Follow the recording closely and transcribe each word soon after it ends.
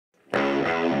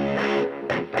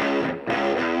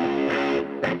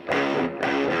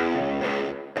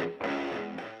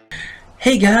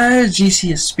Hey guys,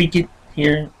 GcisSpeakin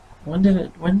here. When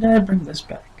did I bring this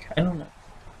back? I don't know.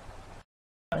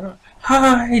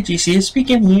 Hi,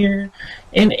 GcisSpeakin here.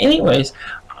 And anyways,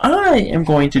 I am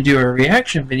going to do a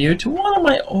reaction video to one of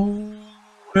my older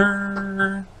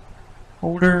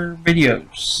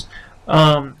videos.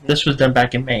 This was done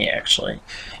back in May actually.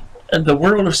 The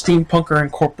world of SteamPunker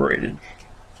Incorporated.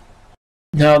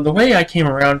 Now, the way I came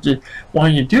around to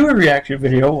wanting to do a reaction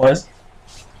video was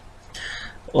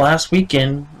last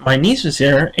weekend, my niece was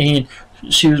here and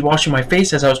she was watching my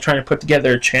face as I was trying to put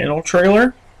together a channel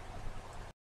trailer.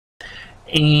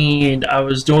 And I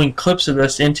was doing clips of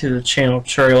this into the channel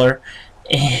trailer,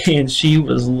 and she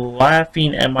was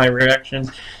laughing at my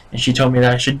reactions, and she told me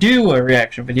that I should do a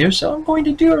reaction video, so I'm going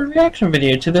to do a reaction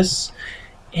video to this.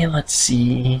 And let's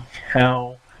see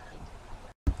how...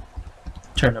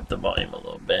 turn up the volume a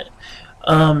little bit.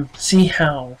 See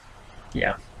how...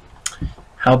 yeah.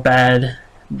 How bad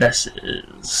this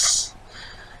is.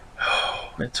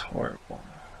 Oh, it's horrible.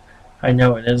 I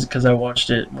know it is because I watched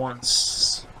it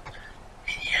once.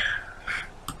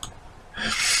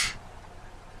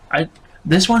 Yeah.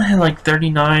 This one had like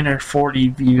 39 or 40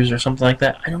 views or something like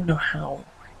that. I don't know how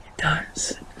it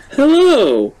does.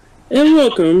 Hello, and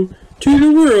welcome to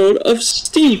the world of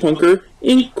SteamPunker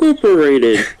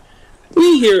Incorporated.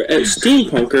 We here at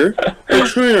SteamPunker are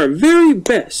trying our very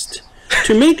best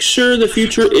to make sure the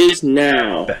future is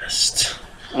now.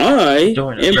 I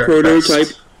am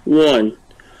prototype 1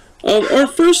 of our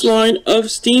first line of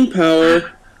steam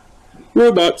power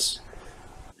robots.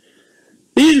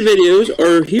 These videos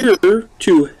are here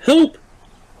to help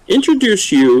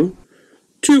introduce you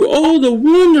to all the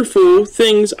wonderful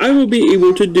things I will be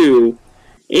able to do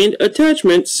and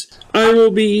attachments I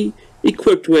will be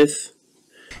equipped with.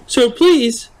 So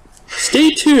please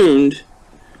stay tuned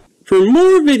for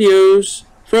more videos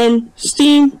from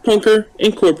SteamPunker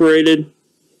Incorporated.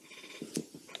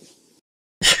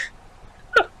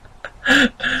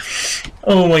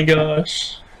 Oh my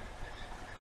gosh.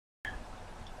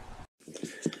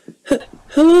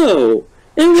 Hello,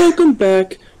 and welcome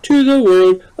back to the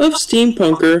world of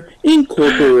SteamPunker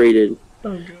Incorporated.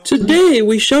 Today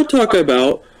we shall talk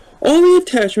about all the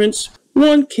attachments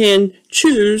one can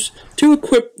choose to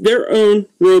equip their own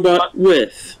robot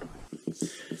with.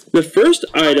 The first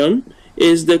item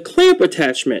is the clamp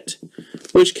attachment,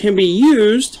 which can be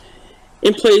used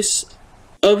in place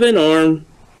of an arm.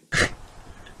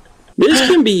 This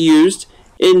can be used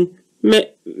in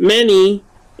many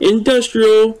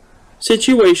industrial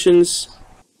situations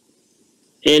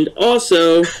and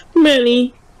also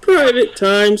many private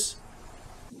times.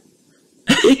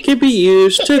 It can be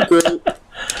used to grow.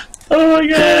 Oh my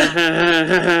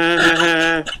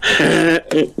god!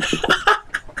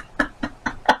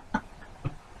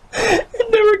 It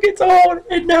never gets old.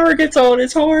 It never gets old.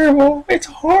 It's horrible. It's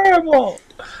horrible.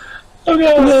 Oh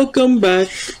god. Welcome back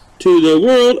to the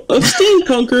world of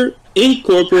SteamPunker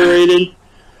Incorporated.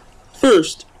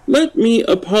 First, let me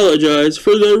apologize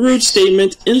for the rude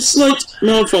statement and slight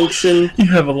malfunction You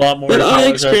have a lot more that I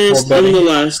experienced in the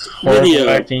last video.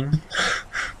 Acting.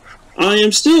 I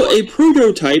am still a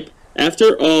prototype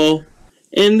after all,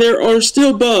 and there are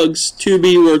still bugs to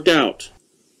be worked out.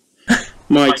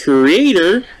 My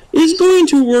creator is going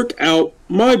to work out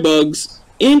my bugs,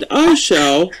 and I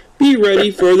shall be ready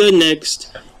for the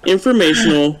next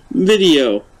informational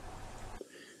video.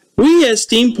 We at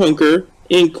SteamPunker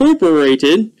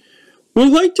Incorporated would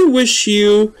like to wish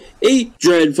you a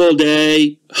dreadful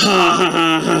day. Ha ha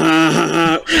ha ha ha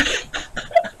ha.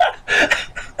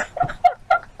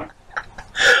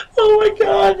 Oh my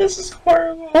god, this is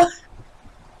horrible.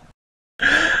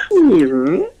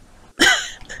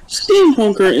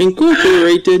 SteamPunker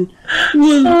Incorporated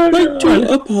would like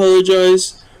to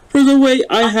apologize for the way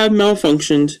I have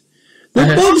malfunctioned.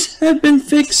 The bugs have been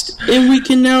fixed and we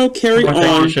can now carry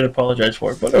on. I should apologize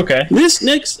for it, but okay. This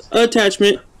next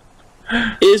attachment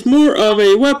is more of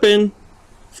a weapon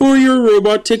for your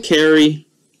robot to carry.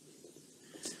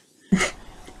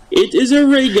 It is a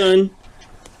ray gun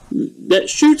that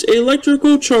shoots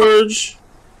electrical charge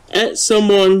at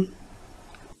someone.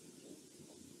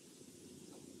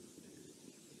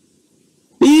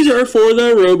 These are for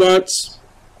the robots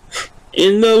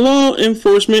in the law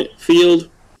enforcement field.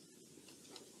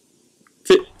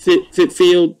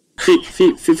 Field.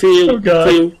 Oh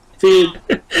god. Field.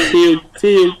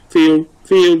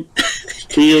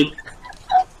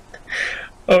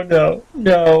 Oh no.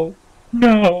 No.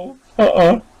 No.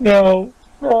 No. No.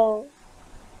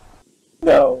 No.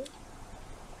 No.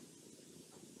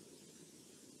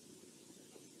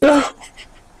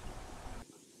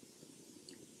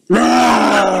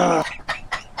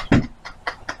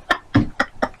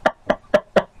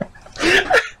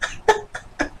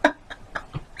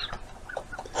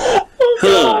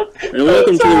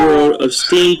 world of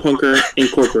SteamPunker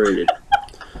Incorporated.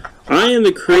 I am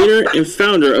the creator and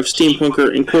founder of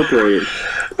SteamPunker Incorporated.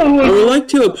 I would like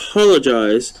to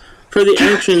apologize for the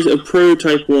actions of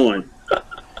Prototype 1.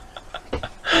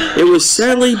 It was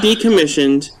sadly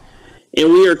decommissioned,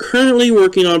 and we are currently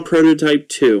working on Prototype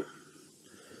 2.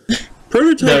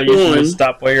 Prototype 1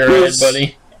 stop where you're at,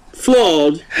 buddy.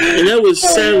 Flawed, and that was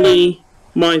sadly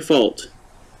my fault.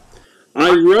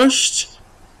 I rushed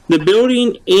the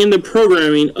building and the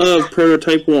programming of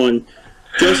Prototype 1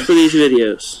 just for these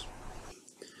videos.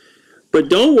 But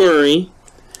don't worry,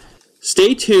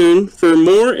 stay tuned for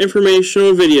more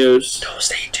informational videos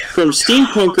from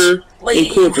SteamPunker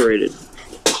Incorporated.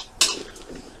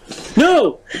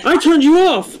 No! I turned you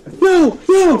off! No!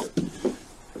 No!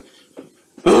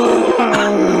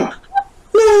 No!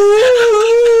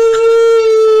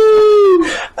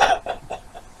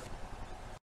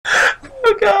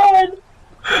 Oh God!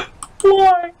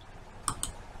 Why?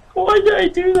 Why did I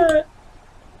do that?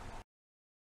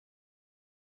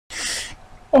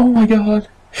 Oh my God!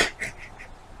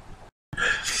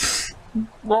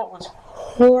 That was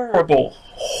horrible.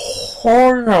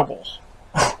 Horrible.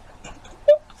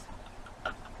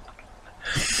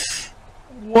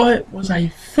 What was I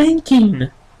thinking?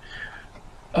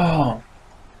 Oh.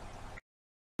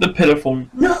 The pitiful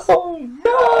no!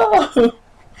 No!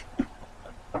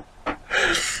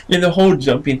 And the whole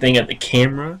jumping thing at the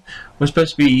camera was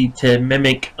supposed to be to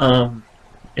mimic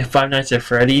if Five Nights at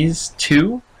Freddy's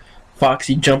 2,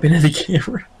 Foxy jumping at the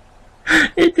camera.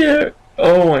 It did.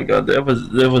 Oh my God, that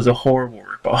was a horrible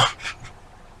ripoff.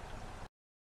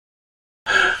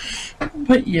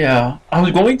 But yeah, I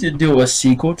was going to do a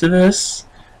sequel to this,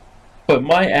 but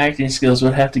my acting skills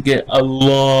would have to get a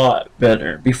lot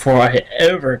better before I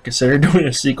ever consider doing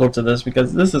a sequel to this,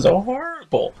 because this is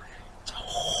horrible. It's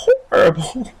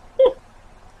horrible.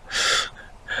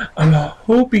 I'm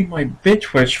hoping my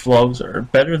bitch wish vlogs are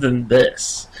better than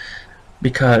this,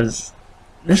 because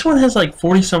this one has like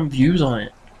 40-some views on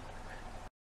it.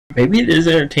 Maybe it is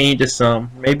entertaining to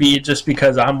some. Maybe it's just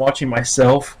because I'm watching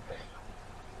myself.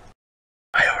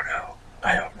 I don't know.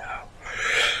 I don't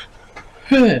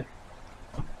know.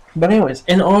 But anyways,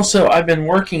 and also I've been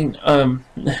working,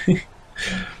 if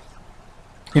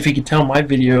you can tell, my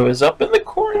video is up in the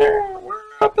corner. We're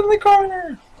up in the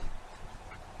corner.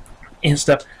 And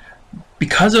stuff.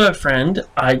 Because of a friend,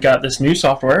 I got this new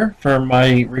software for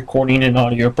my recording and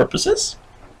audio purposes.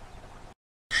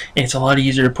 And it's a lot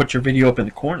easier to put your video up in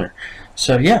the corner.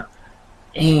 So yeah.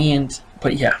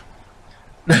 But yeah.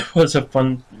 That was a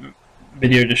fun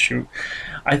video to shoot.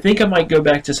 I think I might go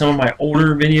back to some of my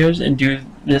older videos and do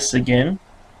this again.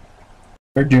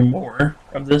 Or do more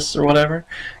of this or whatever.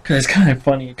 Because it's kind of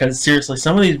funny. Because seriously,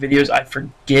 some of these videos I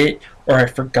forget, or I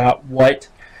forgot what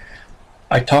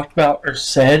I talked about or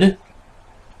said,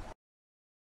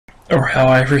 or how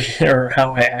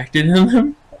I acted in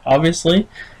them, obviously.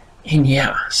 And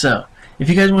yeah, so if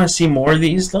you guys want to see more of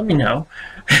these, let me know.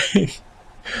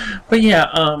 But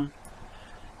yeah,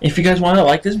 if you guys want to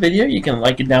like this video, you can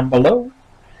like it down below.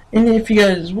 And if you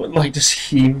guys would like to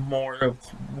see more of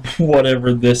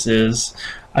whatever this is,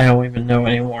 I don't even know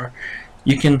anymore,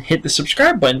 you can hit the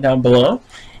subscribe button down below.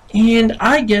 And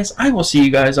I guess I will see you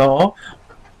guys all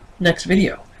next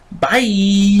video.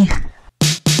 Bye!